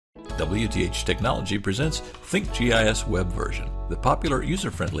WTH Technology presents Think GIS Web version, the popular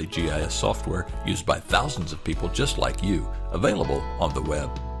user-friendly GIS software used by thousands of people just like you, available on the web.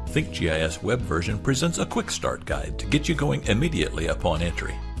 Think GIS Web version presents a quick start guide to get you going immediately upon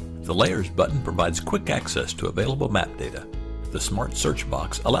entry. The Layers button provides quick access to available map data. The Smart Search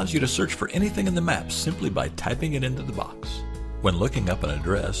box allows you to search for anything in the map simply by typing it into the box. When looking up an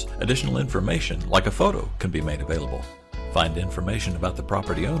address, additional information like a photo can be made available. Find information about the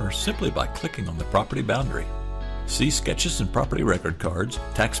property owner simply by clicking on the property boundary. See sketches and property record cards,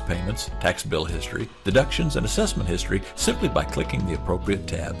 tax payments, tax bill history, deductions, and assessment history simply by clicking the appropriate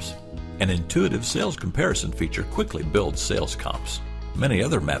tabs. An intuitive sales comparison feature quickly builds sales comps. Many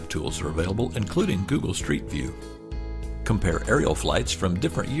other map tools are available, including Google Street View. Compare aerial flights from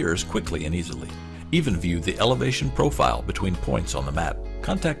different years quickly and easily. Even view the elevation profile between points on the map.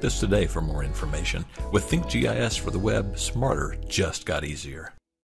 Contact us today for more information. With Think GIS for the web, smarter just got easier.